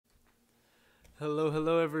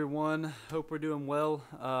Hello everyone. Hope we're doing well.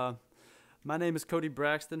 My name is Cody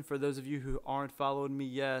Braxton. For those of you who aren't following me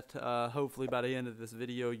yet, hopefully by the end of this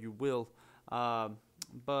video you will.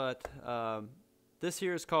 This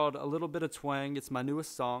here is called A Little Bit of Twang. It's my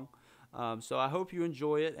newest song. So I hope you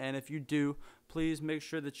enjoy it, and if you do, please make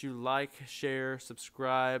sure that you like, share,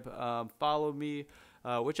 subscribe, follow me,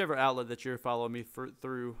 whichever outlet that you're following me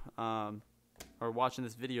through, or watching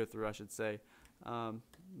this video through, I should say.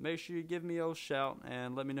 Make sure you give me a shout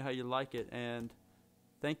and let me know how you like it, and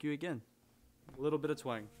thank you again. A little bit of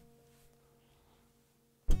twang.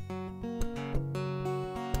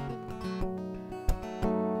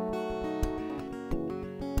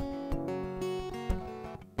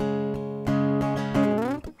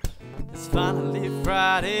 It's finally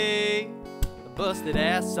Friday, I busted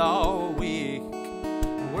ass all week,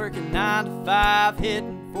 working 9 to 5,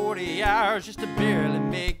 hitting 40 hours just to barely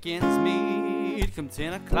make ends meet. Come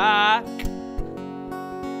 10 o'clock,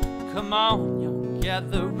 come on, y'all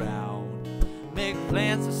gather round, make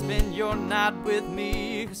plans to spend your night with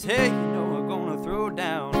me, 'cause hey, you know we're gonna throw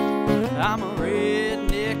down. I'm a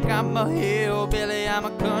redneck, I'm a hillbilly, I'm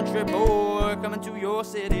a country boy, coming to your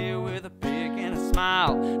city with a pick and a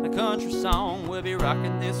smile. The country song, we'll be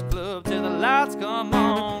rocking this club till the lights come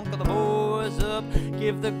on. Call the boys up,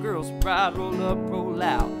 give the girls a ride, roll up, roll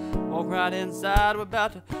out, walk right inside. We're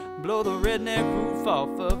about to blow the redneck roof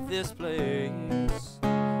off of this place with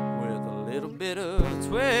a little bit of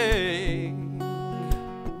twang.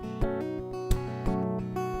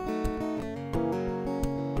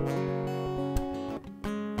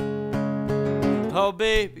 Oh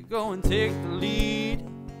baby, go and take the lead,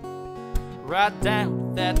 right down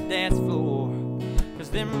to that dance floor,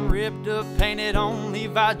 'cause them ripped up, painted on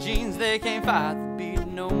Levi jeans, they can't fight the beat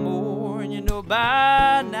no more. And you know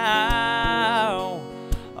by now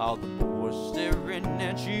all the boys staring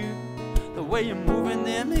at you, the way you're moving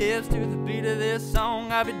them hips to the beat of this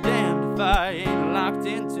song. I'll be damned if I ain't locked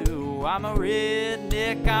into. I'm a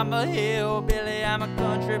redneck, I'm a hillbilly, I'm a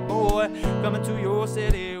country boy, coming to your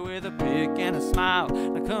city with a pick and a smile.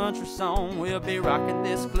 The country song, we'll be rocking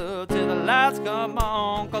this club till the lights come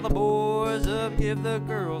on. Call the boys up, give the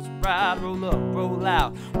girls a ride, roll up, roll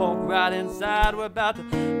out, walk right inside. We're about to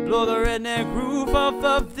blow the redneck roof off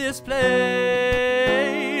of this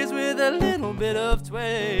place with a little bit of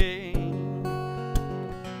twang.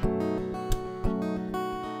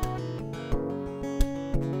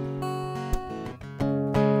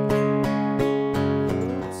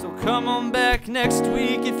 Come on back next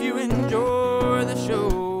week if you enjoy the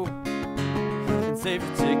show, and save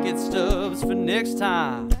your ticket stubs for next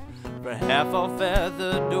time for half off at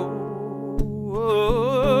the door.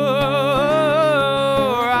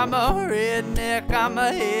 I'm a redneck, I'm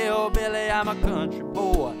a hillbilly, I'm a country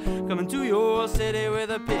boy, coming to your city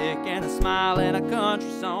with a pick and a smile and a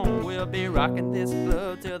country song. We'll be rocking this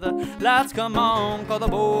club till the lights come on. Call the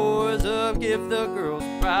boys up, give the girls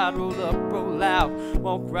a ride, roll up, roll out,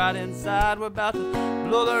 walk right inside. We're about to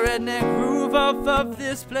blow the redneck roof off of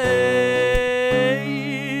this place.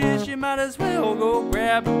 You might as well go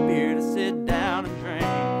grab a beer to sit down and drink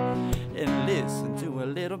and listen to a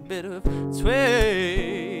little bit of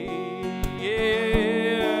twang.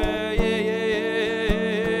 Yeah, yeah, yeah.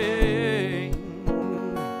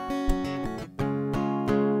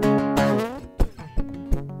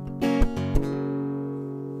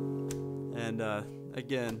 And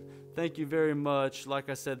again, thank you very much. Like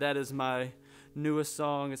I said, that is my newest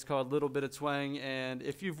song. It's called Little Bit of Twang, and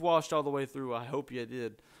if you've watched all the way through, I hope you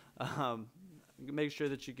did. Make sure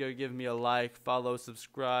that you go give me a like, follow,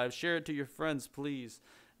 subscribe, share it to your friends, please.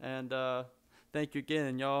 And thank you again,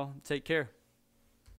 and y'all take care.